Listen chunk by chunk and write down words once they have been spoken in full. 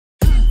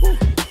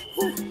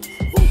In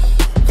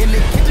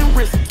the kitchen,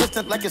 wrist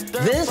twisted like it's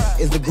This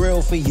is the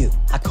grill for you.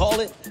 I call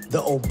it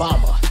the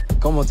Obama.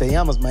 Como te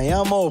llamas? Me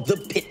llamo the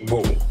pit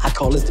bull. I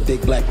call this the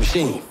big black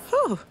machine.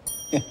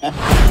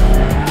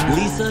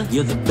 Lisa,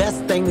 you're the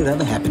best thing that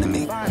ever happened to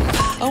me.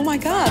 Oh my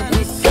God.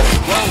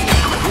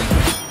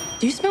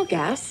 Do you smell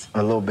gas?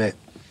 A little bit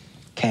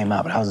came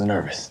out, but I was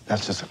nervous.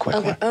 That's just a quick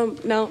one.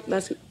 No,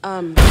 that's,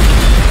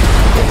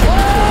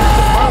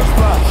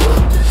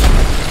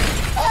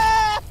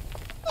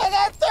 I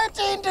got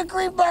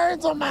 13-degree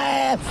burns on my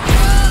ass.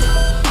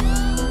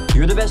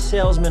 You're the best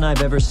salesman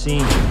I've ever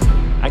seen.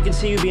 I can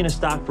see you being a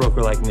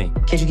stockbroker like me.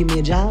 Can't you give me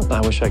a job?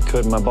 I wish I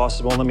could. My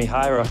bosses won't let me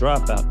hire a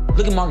dropout.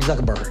 Look at Mark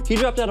Zuckerberg. He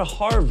dropped out of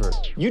Harvard.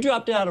 You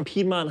dropped out of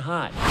Piedmont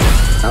High.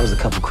 I was a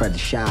couple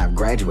credits shy of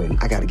graduating.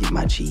 I gotta get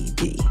my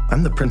GED.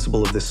 I'm the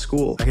principal of this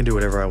school. I can do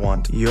whatever I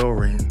want.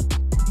 You're in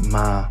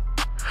my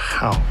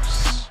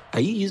house.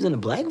 Are you using a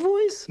black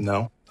voice?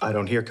 No, I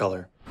don't hear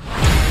color.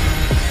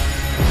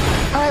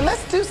 All right,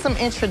 let's do some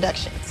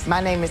introductions.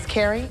 My name is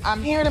Carrie.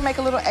 I'm here to make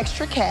a little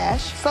extra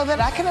cash so that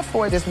I can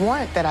afford this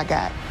warrant that I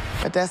got.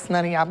 But that's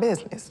none of y'all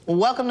business.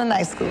 Welcome to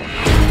night school.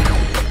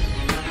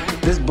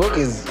 This book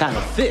is kind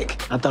of thick.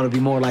 I thought it'd be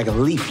more like a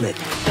leaflet.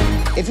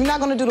 If you're not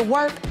gonna do the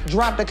work,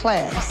 drop the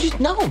class. Just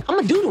no, I'm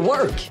gonna do the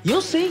work.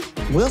 You'll see.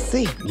 We'll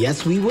see.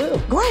 Yes, we will.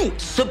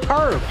 Great.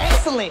 Superb.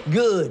 Excellent.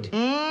 Good.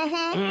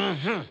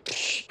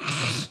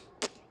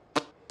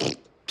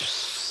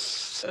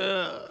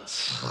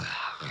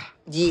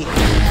 Yeah.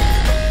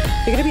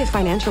 You're gonna be a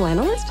financial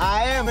analyst?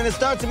 I am, and it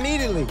starts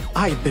immediately.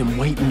 I've been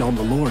waiting on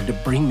the Lord to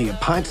bring me a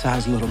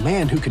pint-sized little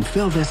man who can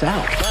fill this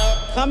out.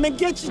 Come and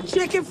get your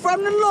chicken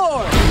from the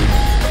Lord.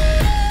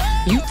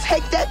 You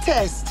take that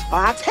test, or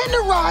I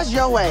tenderize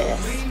your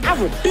ass. I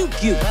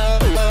rebuke you.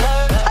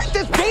 Take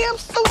this damn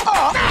suit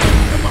off.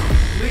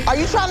 Are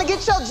you trying to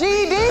get your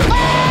GED?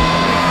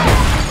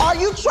 Are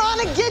you trying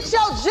to get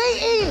your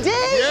GED?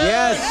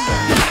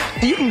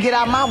 Yes. You can get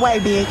out my way,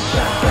 bitch.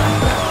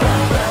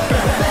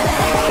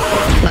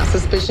 My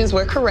suspicions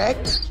were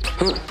correct.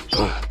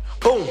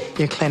 Boom.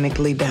 You're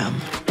clinically dumb.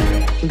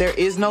 There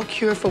is no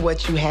cure for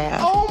what you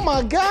have. Oh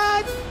my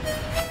God.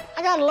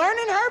 I got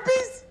learning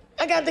herpes.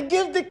 I got the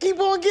gift to keep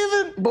on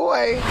giving.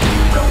 Boy.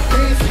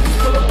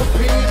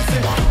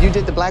 You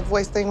did the black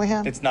voice thing with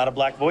him? It's not a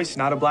black voice,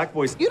 not a black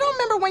voice. You don't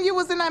remember when you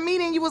was in that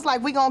meeting, you was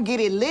like, we gonna get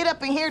it lit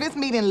up in here, this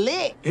meeting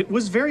lit. It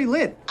was very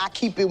lit. I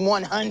keep it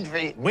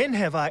 100. When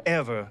have I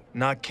ever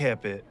not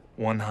kept it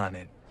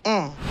 100?